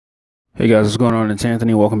Hey guys, what's going on? It's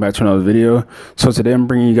Anthony. Welcome back to another video. So today I'm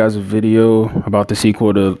bringing you guys a video about the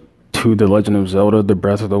sequel to The Legend of Zelda, The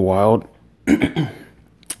Breath of the Wild. I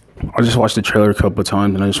just watched the trailer a couple of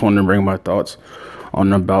times and I just wanted to bring my thoughts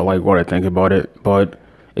on about like what I think about it. But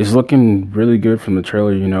it's looking really good from the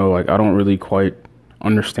trailer, you know, like I don't really quite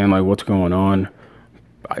understand like what's going on.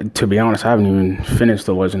 To be honest, I haven't even finished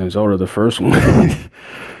The Legend of Zelda, the first one.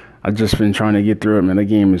 I've just been trying to get through it, man. The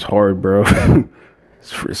game is hard, bro.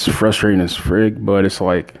 It's frustrating as frig, but it's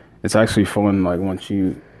like it's actually fun like once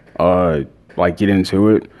you like get into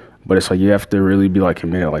it. But it's like you have to really be like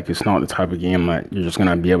committed. Like it's not the type of game that you're just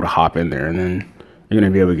gonna be able to hop in there and then you're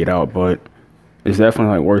gonna be able to get out. But it's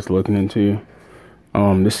definitely like worth looking into.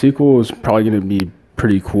 The sequel is probably gonna be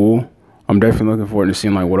pretty cool. I'm definitely looking forward to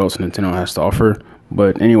seeing like what else Nintendo has to offer.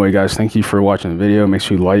 But anyway, guys, thank you for watching the video. Make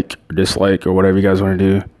sure you like or dislike or whatever you guys want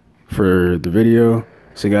to do for the video.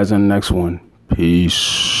 See you guys in the next one.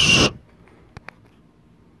 Peace.